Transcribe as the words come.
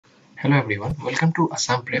Hello everyone, welcome to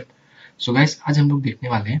Assam prep. So guys, आज हम लोग देखने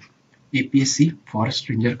वाले हैं एपीएससी फॉरेस्ट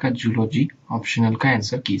रेंजर का जूलॉजी ऑप्शनल का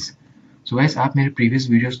आंसर कीज। सो गाइस, आप मेरे प्रीवियस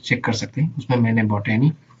वीडियोस चेक कर सकते हैं, उसमें मैंने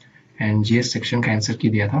बॉटनी एंड जीएस सेक्शन का आंसर की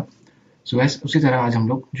दिया था। सो गाइस, उसी तरह आज हम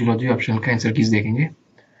लोग जूलॉजी ऑप्शनल का आंसर कीज देखेंगे।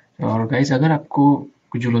 और गाइस, अगर आपको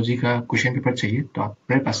जूलॉजी का क्वेश्चन पेपर चाहिए तो आप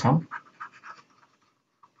प्रेप असम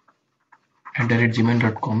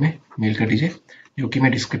 @gmail.com में मेल कर दीजिए, जो कि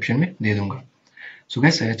मैं डिस्क्रिप्शन में दे दूंगा। सो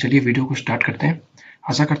गाइस, चलिए वीडियो को स्टार्ट करते हैं।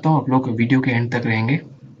 आशा करता हूँ आप लोग वीडियो के एंड तक रहेंगे।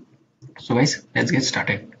 So guys, let's get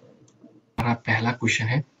started. हमारा पहला क्वेश्चन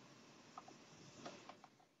है,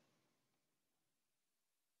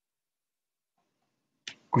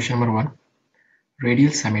 question number 1,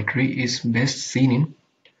 radial symmetry is best seen in.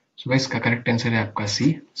 So guys, का करेक्ट आंसर है आपका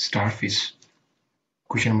सी, starfish.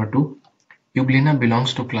 Question number 2, euglena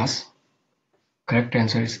belongs to class. Correct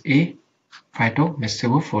answer is a,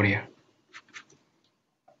 फाइटोमेसेबोफोरिया।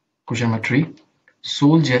 Question number 3,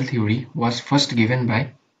 sol gel theory was first given by.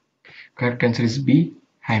 Correct answer is B,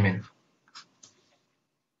 Hyman.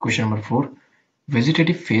 Question number 4,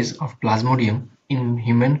 vegetative phase of plasmodium in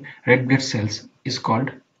human red blood cells is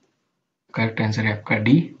called. Correct answer है आपका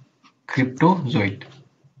D, cryptozoite.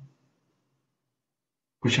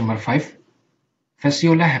 Question number 5,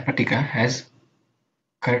 fasciola hepatica has.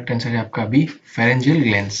 Correct answer है आपका B, pharyngeal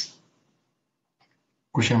glands.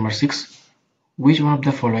 Question number 6, which one of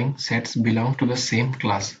the following sets belong to the same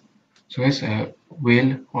class? So yes,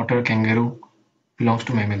 whale, otter, kangaroo belongs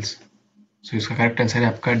to mammals. So इसका correct answer है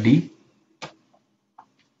आपका D.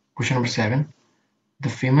 Question number 7,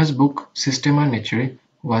 the famous book Systema Naturae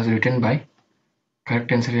was written by.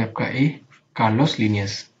 Correct answer है आपका A, Carlos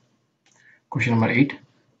Linnaeus. Question number 8,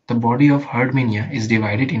 the body of herd mania is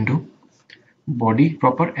divided into body,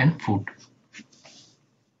 proper and food.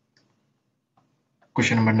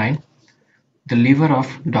 Question number 9, the liver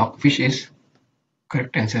of dogfish is.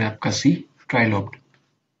 Correct answer है आपका C, trilobed.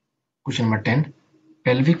 Question number 10,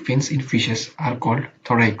 pelvic fins in fishes are called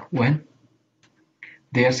thoracic when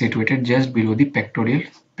they are situated just below the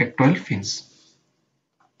pectoral fins.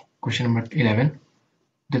 Question number 11,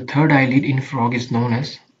 the third eyelid in frog is known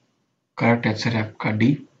as. Correct answer है आपका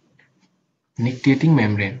D, nictitating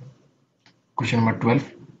membrane. Question number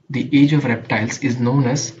 12, the age of reptiles is known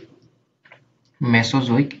as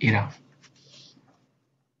Mesozoic era.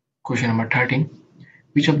 Question number 13,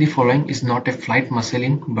 which of the following is not a flight muscle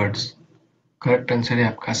in birds? Correct answer है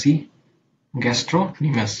आपका C,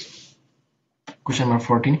 gastrocnemius. Question number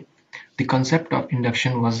 14, the concept of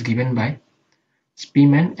induction was given by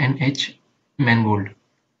Spearman and H. Mangold.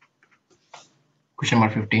 Question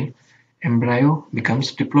number 15, embryo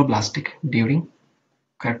becomes diploblastic during.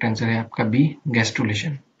 Correct answer है आपका B,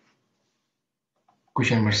 gastrulation.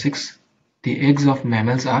 Question number 6, the eggs of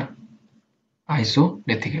mammals are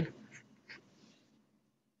isodethical.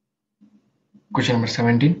 Question number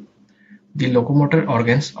 17, the locomotor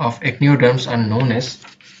organs of echinoderms are known as.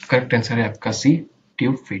 Correct answer है आपका C,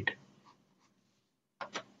 tube feet.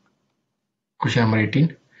 Question number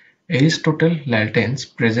 18, Aristotle Laltans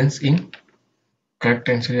presence in.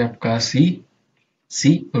 Correct answer है आपका C,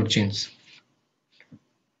 sea urchins.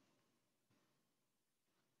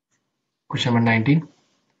 Question number 19,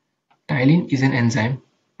 Tyline is an enzyme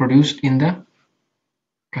produced in the.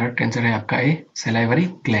 Correct answer है आपका A,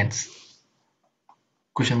 salivary glands.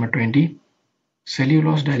 Question number 20,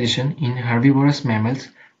 cellulose digestion in herbivorous mammals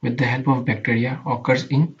with the help of bacteria occurs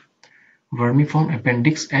in vermiform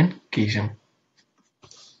appendix and caecum.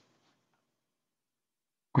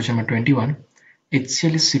 Question number 21,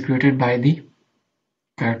 HCl is secreted by the.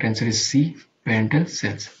 Correct answer is C, parental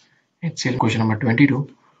cells. HCl. Question number 22,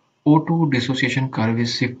 O2 dissociation curve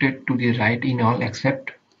is shifted to the right in all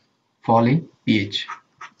except fall in pH.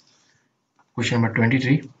 Question number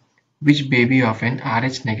 23, which baby of an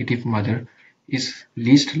Rh negative mother is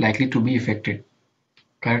least likely to be affected?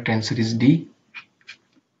 Correct answer is D,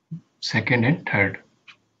 second and third.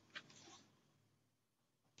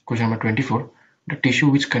 Question number 24, the tissue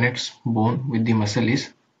which connects bone with the muscle is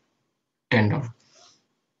tendon.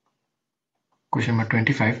 Question number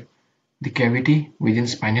 25, the cavity within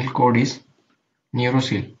spinal cord is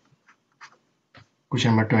neurocele.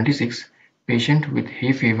 Question number 26, patient with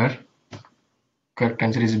hay fever. Correct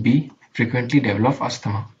answer is B, frequently develop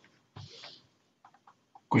asthma.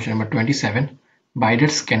 Question number 27,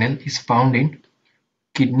 Bidet's canal is found in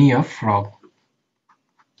kidney of frog.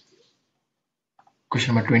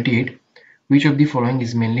 Question number 28, which of the following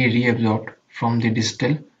is mainly reabsorbed from the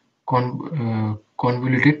distal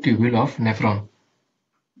convoluted tubule of nephron?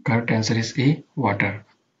 Correct answer is A, water.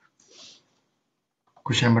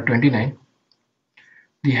 Question number 29,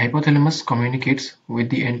 The hypothalamus communicates with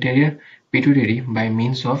the anterior pituitary by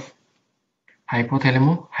means of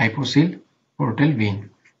hypothalamo-hypocele portal vein.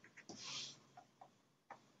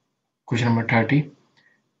 Question number 30.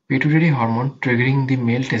 Pituitary hormone triggering the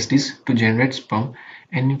male testes to generate sperm,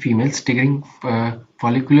 and in females triggering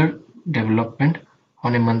follicular development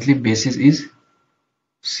on a monthly basis is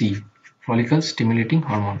C. Follicle stimulating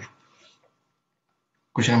hormone.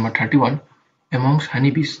 Question number 31. Amongst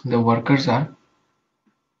honeybees, the workers are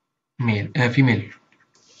female.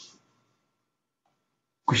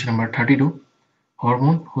 Question number 32.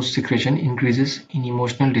 Hormone whose secretion increases in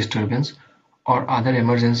emotional disturbance or other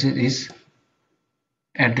emergencies is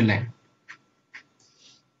adrenaline.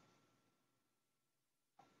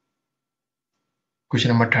 Question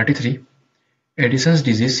number 33. Addison's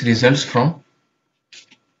disease results from,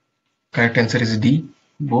 correct answer is D,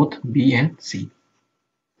 both B and C.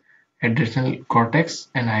 Adrenal cortex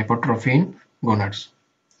and hypertrophy in gonads.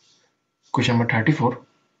 Question number 34.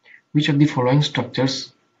 Which of the following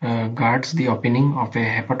structures guards the opening of a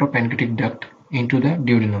hepatopancreatic duct into the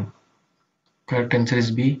duodenum? Correct answer is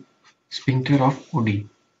B, sphincter of Oddi.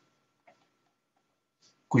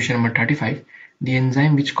 Question number 35. The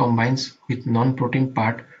enzyme which combines with non-protein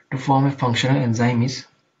part to form a functional enzyme is,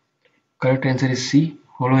 correct answer is C,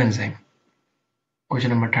 holoenzyme.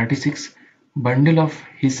 Question number 36. Bundle of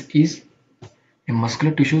His is a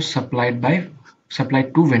muscular tissue supplied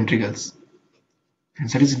to ventricles.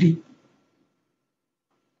 Answer is D.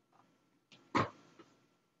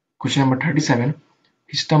 Question number 37.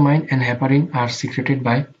 Histamine and heparin are secreted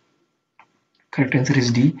by, correct answer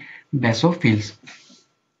is D, basophils.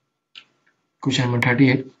 Question number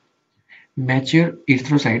 38. Mature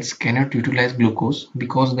erythrocytes cannot utilize glucose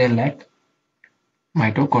because they lack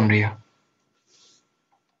mitochondria.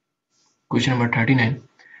 Question number 39.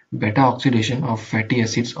 Beta oxidation of fatty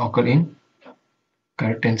acids occur in,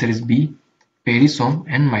 correct answer is B, perisome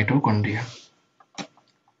and mitochondria.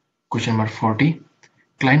 Question number 40.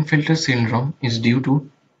 Klinefelter syndrome is due to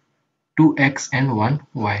 2X and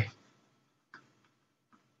 1Y.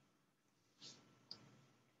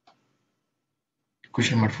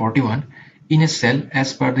 Question number 41. In a cell,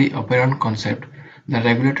 as per the operant concept, the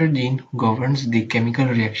regulator gene governs the chemical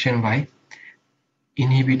reaction by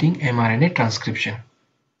inhibiting mRNA transcription.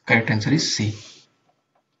 Correct answer is C.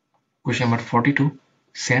 Question number 42.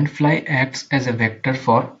 Sandfly acts as a vector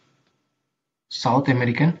for South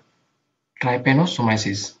American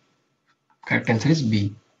trypanosomiasis. Correct answer is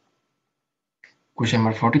B. Question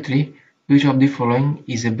number 43. Which of the following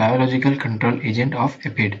is a biological control agent of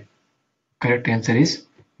aphid? Correct answer is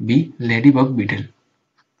B, ladybug beetle.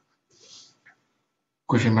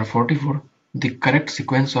 Question number 44. The correct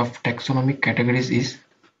sequence of taxonomic categories is,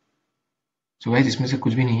 so guys इसमें से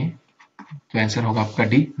कुछ भी नहीं है, तो answer होगा आपका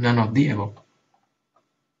D, none of the above.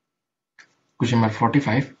 Question number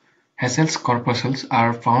 45. Hassel's corpuscles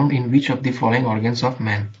are found in which of the following organs of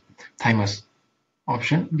man? Thymus.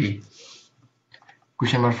 Option B.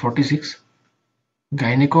 Question number 46.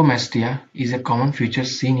 Gynecomastia is a common feature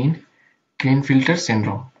seen in Klinefelter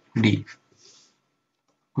syndrome. D.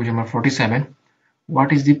 Question number 47.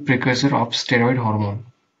 What is the precursor of steroid hormone?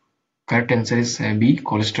 Correct answer is B,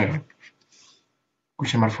 cholesterol.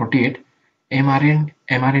 Question number 48.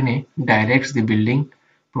 mRNA directs the building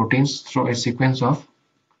proteins through a sequence of,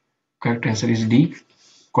 correct answer is D,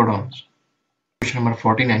 codons. Question number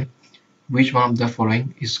 49. Which one of the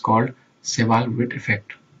following is called Seval-Witt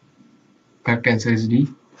effect? Correct answer is D,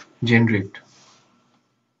 gene drift.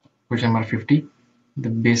 Question number 50. The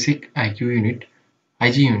basic IG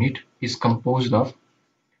unit is composed of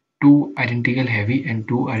 2 identical heavy and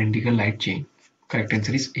 2 identical light chain. Correct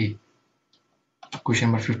answer is A.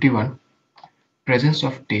 Question number 51. Presence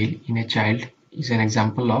of tail in a child is an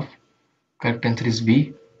example of, correct answer is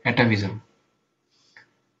B, atavism.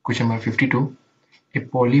 Question number 52. A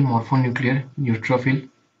polymorphonuclear neutrophil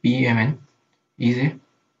PMN is a,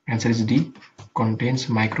 answer is D, contains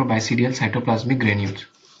microbicidial cytoplasmic granules.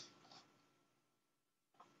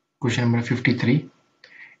 Question number 53.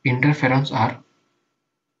 Interferons are,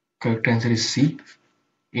 correct answer is C,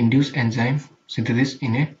 induce enzyme synthesis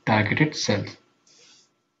in a targeted cell.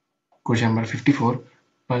 Question number 54.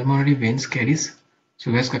 Pulmonary veins carries,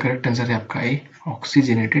 so guys का correct answer है आपका A,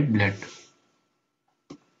 oxygenated blood.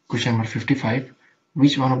 Question number 55.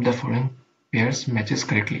 Which one of the following pairs matches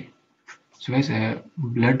correctly? So guys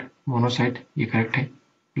blood monocyte ये correct है,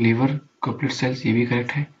 liver goblet cells ये भी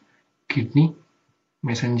correct है, kidney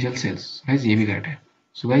mesangial cells guys ये भी correct है.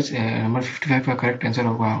 So guys number 55 का correct answer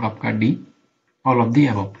होगा आपका D, all of the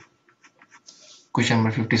above. Question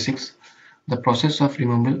number 56. The process of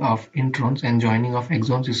removal of introns and joining of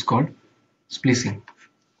exons is called splicing.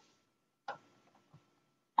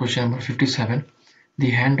 Question number 57. The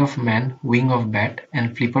hand of man, wing of bat,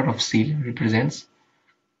 and flipper of seal represents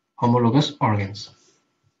homologous organs.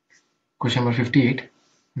 Question number 58.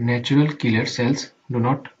 Natural killer cells do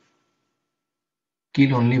not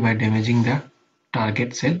kill only by damaging the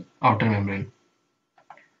target cell outer membrane.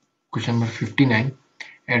 Question number 59.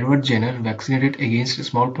 Edward Jenner vaccinated against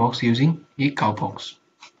smallpox using a cowpox.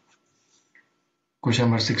 Question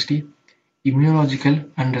number 60. Immunological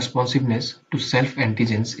unresponsiveness to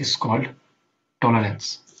self-antigens is called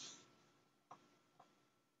tolerance.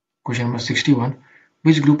 Question number 61.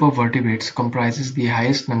 Which group of vertebrates comprises the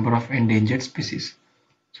highest number of endangered species?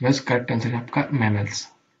 So वैसे correct answer है आपका mammals.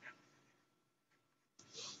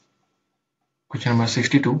 Question number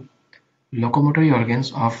 62. Locomotory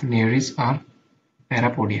organs of Nereis are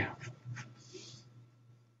parapodia.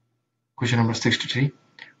 Question number 63.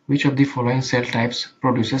 Which of the following cell types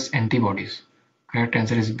produces antibodies? Correct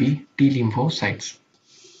answer is B. T lymphocytes.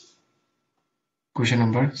 Question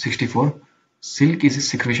number 64. Silk is a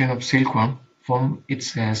secretion of silkworm from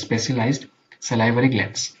its specialized salivary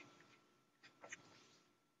glands.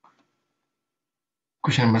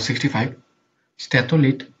 Question number 65.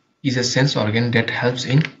 Statolith is a sense organ that helps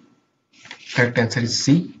in. Correct answer is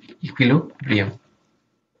C. Equilibrium.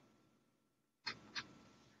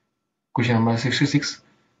 Question number 66.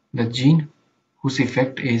 The gene whose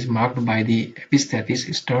effect is marked by the epistasis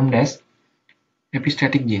is termed as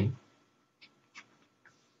epistatic gene.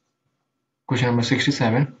 Question number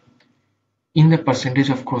 67. In the percentage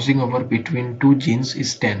of crossing over between two genes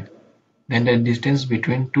is 10, then the distance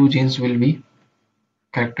between two genes will be.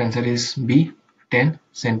 Correct answer is B. 10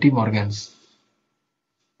 centimorgans.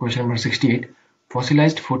 Question number 68.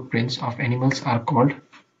 Fossilized footprints of animals are called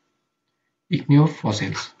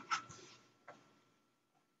ichneofossils.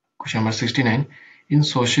 Question number 69. In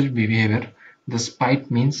social behavior, the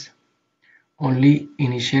spite means only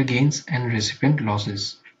initial gains and recipient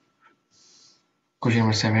losses. Question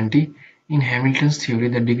number 70. In Hamilton's theory,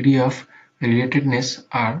 the degree of relatedness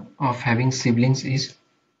R of having siblings is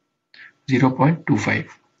 0.25.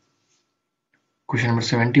 Question number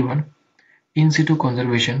 71. In situ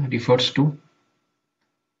conservation refers to.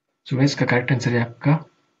 So इसका correct answer है आपका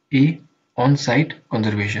A. On-site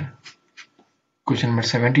conservation. Question number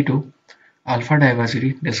 72. Alpha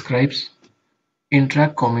diversity describes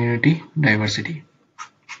intra-community diversity.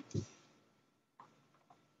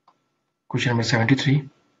 Question number 73.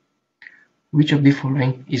 Which of the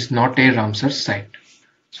following is not a Ramsar site?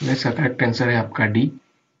 So इसका correct answer है आपका D.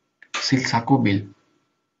 Silsaco Bill.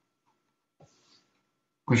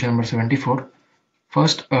 Question number 74.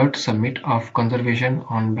 First Earth Summit of Conservation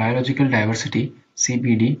on Biological Diversity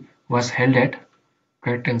 (CBD) was held at.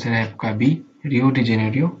 Correct answer है आपका B. Rio de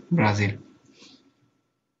Janeiro, Brazil.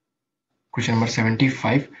 Question number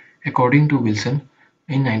 75. According to Wilson,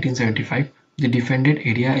 in 1975, the defended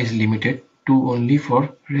area is limited to only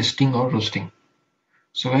for resting or roosting.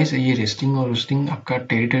 So guys, ये resting और roosting आपका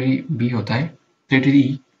territory B होता है, territory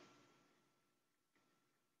E.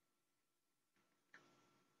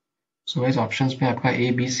 So guys, options में आपका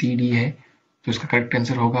A, B, C, D है, तो इसका correct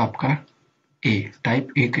answer होगा आपका A,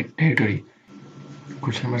 type A territory.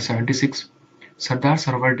 Question number 76. Sardar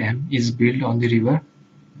Sarovar Dam is built on the river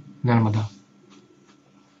Narmada.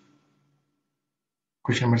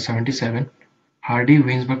 Question number 77.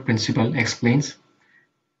 Hardy-Weinberg principle explains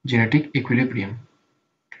genetic equilibrium.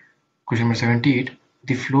 Question number 78.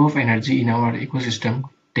 The flow of energy in our ecosystem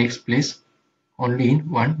takes place only in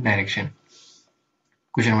one direction.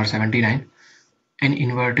 Question number 79. An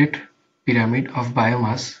inverted pyramid of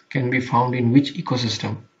biomass can be found in which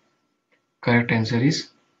ecosystem? Correct answer is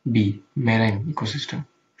B. Marine ecosystem.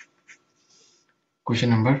 Question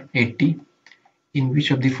number 80. In which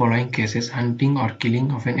of the following cases hunting or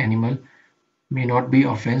killing of an animal may not be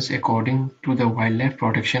offence according to the Wildlife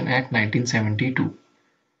Protection Act 1972?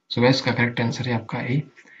 So guys, का correct answer है आपका A.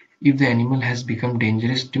 If the animal has become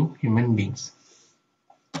dangerous to human beings.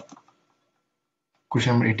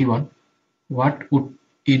 Question number 81. What would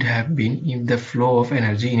it have been if the flow of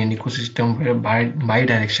energy in an ecosystem were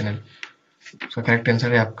bidirectional? So correct answer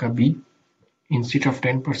है आपका B. Instead of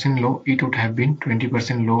 10% low, it would have been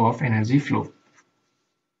 20% low of energy flow.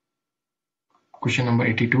 Question number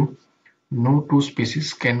 82. No two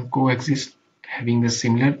species can coexist having the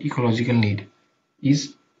similar ecological need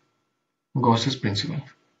is Gauss's principle.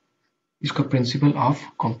 इसको principle of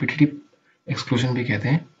competitive exclusion भी कहते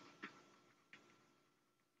हैं.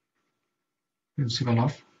 Principle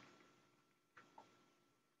of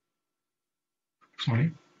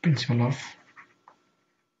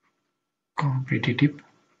competitive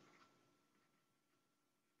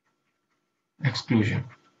exclusion,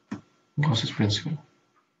 Gauss's principle.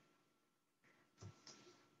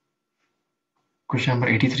 Question number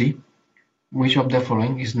 83. Which of the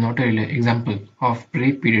following is not an example of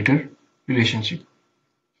prey-predator relationship?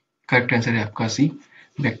 Correct answer है आपका सी,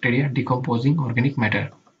 bacteria decomposing organic matter.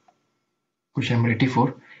 Question number 84.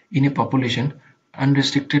 In a population,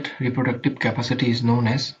 unrestricted reproductive capacity is known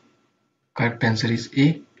as. Correct answer is A,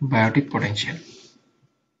 biotic potential.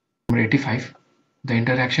 Number 85. The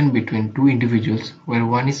interaction between two individuals where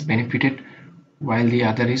one is benefited while the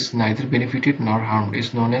other is neither benefited nor harmed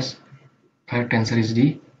is known as. Correct answer is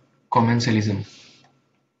D, commensalism.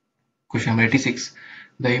 Question number 86.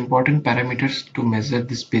 The important parameters to measure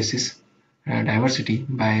the species diversity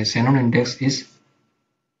by Shannon index is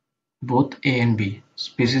both A and B,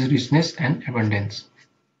 species richness and abundance.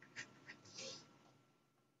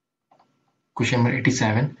 Question number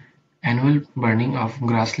 87. Annual burning of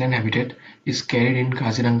grassland habitat is carried in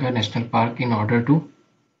Kaziranga National Park in order to.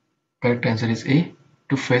 Correct answer is A,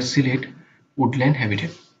 to facilitate woodland habitat.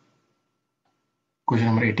 Question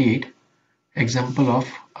number 88. Example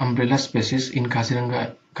of umbrella species in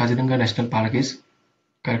Kaziranga National Park is.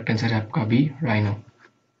 Correct answer है आपका B, rhino.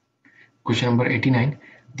 Question number 89.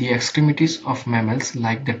 The extremities of mammals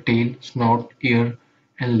like the tail, snout, ear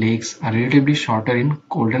and legs are relatively shorter in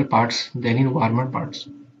colder parts than in warmer parts.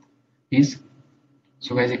 Is.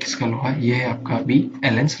 So guys, किसका law है? ये है आपका B,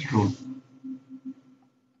 Allen's rule.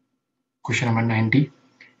 Question number 90.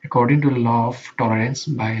 According to the law of tolerance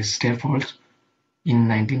by Stefan in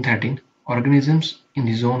 1913, organisms in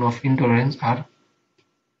the zone of intolerance are.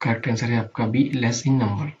 Correct answer है आपका B, less in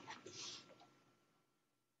number.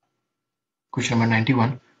 Question number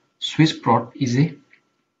 91. SwissProt is a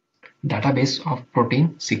database of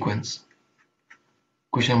protein sequence.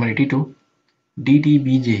 Question number 82.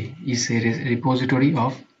 DDBJ is a repository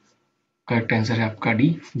of. Correct answer है आपका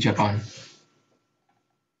D, Japan.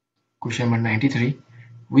 Question number 93.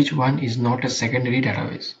 Which one is not a secondary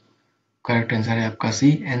database? Correct answer है आपका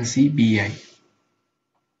C, NCBI.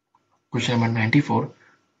 Question number 94.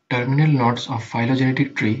 Terminal nodes of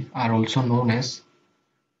phylogenetic tree are also known as.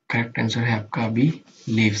 Correct answer है आपका B,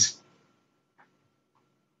 leaves.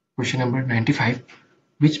 Question number 95.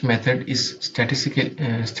 Which method is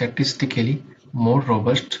statistically more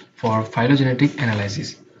robust for phylogenetic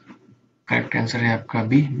analysis? Correct answer है आपका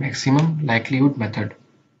B, maximum likelihood method.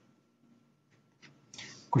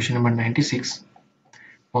 Question number 96.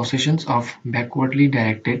 Possessions of backwardly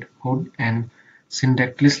directed hood and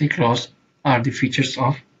syndactylously closed are the features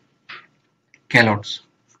of calots.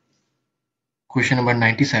 Question number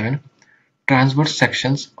 97. Transverse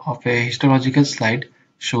sections of a histological slide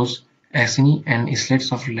shows acini and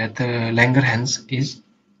islets of Langerhans is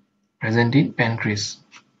present in pancreas.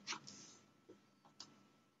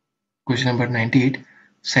 Question number 98.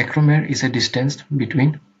 Sarcomere is a distance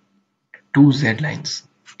between two Z lines.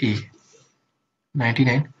 A.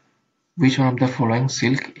 99. Which one of the following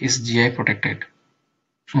silk is GI protected?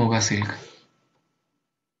 Muga silk.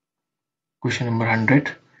 Question number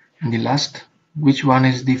 100. And the last, which one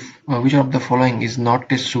of the following is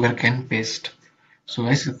not a sugarcane paste? So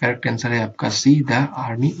guys, correct answer है आपका C, the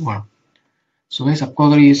army worm. So guys, आपको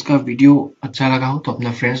अगर ये इसका video अच्छा लगा हो तो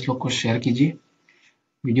अपने फ्रेंड्स लोग को शेयर कीजिए,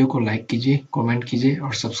 वीडियो को लाइक कीजिए, कमेंट कीजिए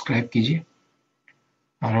और सब्सक्राइब कीजिए.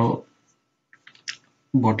 और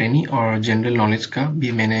बॉटनी और जनरल नॉलेज का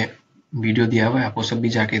भी मैंने वीडियो दिया हुआ है, आप वो सब भी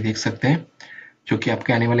जाके देख सकते हैं, जो कि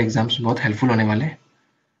आपके आने वाले एग्जाम्स में बहुत हेल्पफुल होने वाले हैं.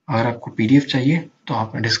 अगर आपको पीडीएफ चाहिए तो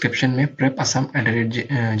आप डिस्क्रिप्शन में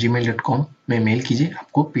prepassam@gmail.com में मेल कीजिए,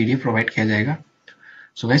 आपको पीडीएफ प्रोवाइड किया जाएगा.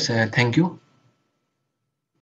 So guys, thank you.